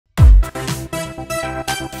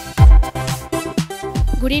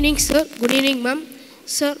Good evening, sir. Good evening, ma'am.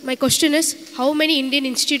 Sir, my question is, how many Indian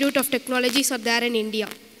Institute of Technologies are there in India?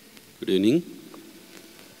 Good evening.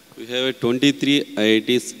 We have 23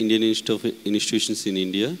 IITs, Indian institutions in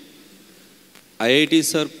India.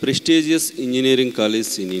 IITs are prestigious engineering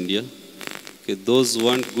colleges in India. Okay, those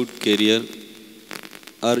want good career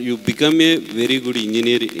or you become a very good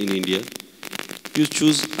engineer in India, you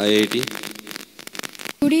choose IIT.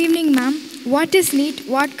 Good evening, ma'am. What is NEET?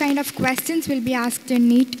 What kind of questions will be asked in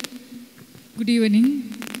NEET? Good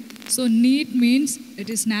evening. So NEET means it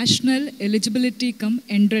is National Eligibility Cum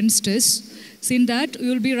Entrance Test. So in that, you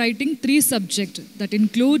will be writing 3 subjects. That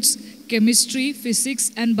includes chemistry,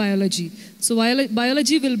 physics, and biology. So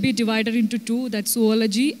biology will be divided into 2, that's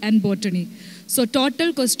zoology and botany. So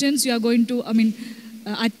total questions you are going to,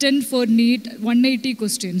 attend for NEET 180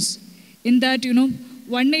 questions. In that,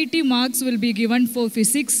 180 marks will be given for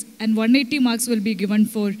physics and 180 marks will be given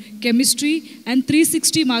for chemistry and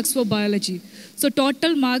 360 marks for biology. So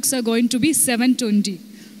total marks are going to be 720.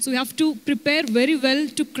 So you have to prepare very well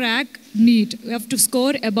to crack NEET. You have to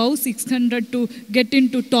score above 600 to get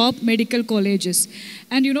into top medical colleges.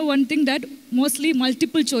 And one thing that mostly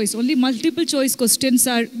multiple choice, only multiple choice questions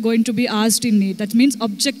are going to be asked in NEET. That means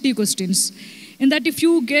objective questions. In that if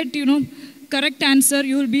you get, correct answer,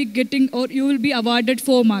 you will be getting or you will be awarded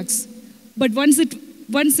 4 marks. But once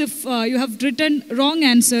if you have written wrong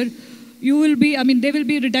answer, you will be, they will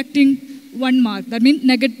be deducting 1 mark. That means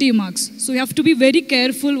negative marks. So you have to be very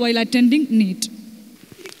careful while attending NEET.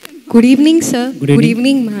 Good evening, sir. Good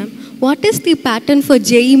evening, ma'am. What is the pattern for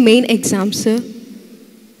JEE Main exam, sir?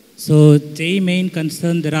 So JEE Main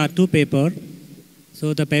concern, there are 2 papers.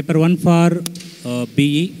 So the paper 1 for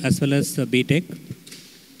BE as well as BTech.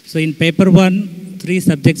 So in paper 1, 3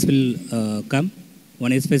 subjects will come.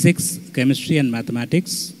 One is physics, chemistry, and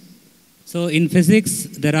mathematics. So in physics,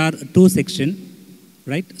 there are 2 sections,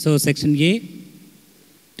 right? So section A,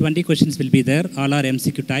 20 questions will be there. All are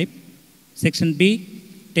MCQ type. Section B,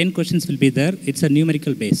 10 questions will be there. It's a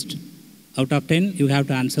numerical based. Out of 10, you have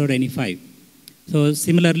to answer any 5. So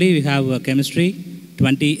similarly, we have chemistry,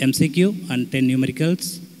 20 MCQ and 10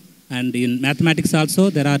 numericals. And in mathematics also,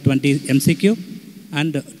 there are 20 MCQ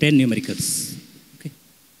and 10 numericals. Okay.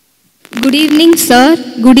 Good evening, sir.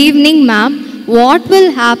 Good evening, ma'am. What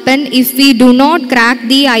will happen if we do not crack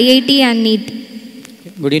the IIT and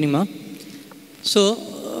NEET? Good evening, ma'am.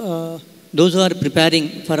 So, those who are preparing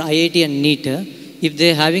for IIT and NEET, if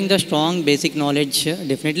they are having the strong basic knowledge,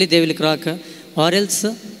 definitely they will crack. Or else,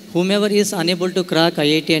 whomever is unable to crack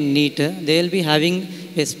IIT and NEET, they will be having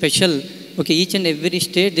a special, each and every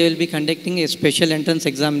state they will be conducting a special entrance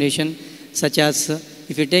examination, such as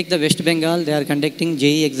if you take the West Bengal, they are conducting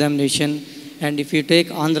JEE examination, and if you take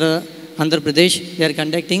Andhra Pradesh, they are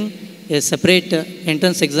conducting a separate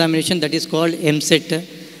entrance examination that is called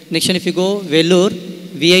MSET. Next, if you go Vellore,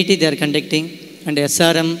 VIT they are conducting, and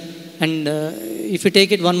SRM, and if you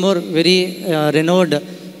take it one more very renowned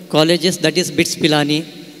colleges, that is BITS Pilani.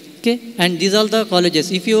 Okay, and these are the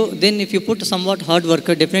colleges. If you put somewhat hard work,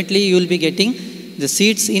 definitely you will be getting the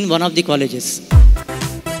seats in one of the colleges.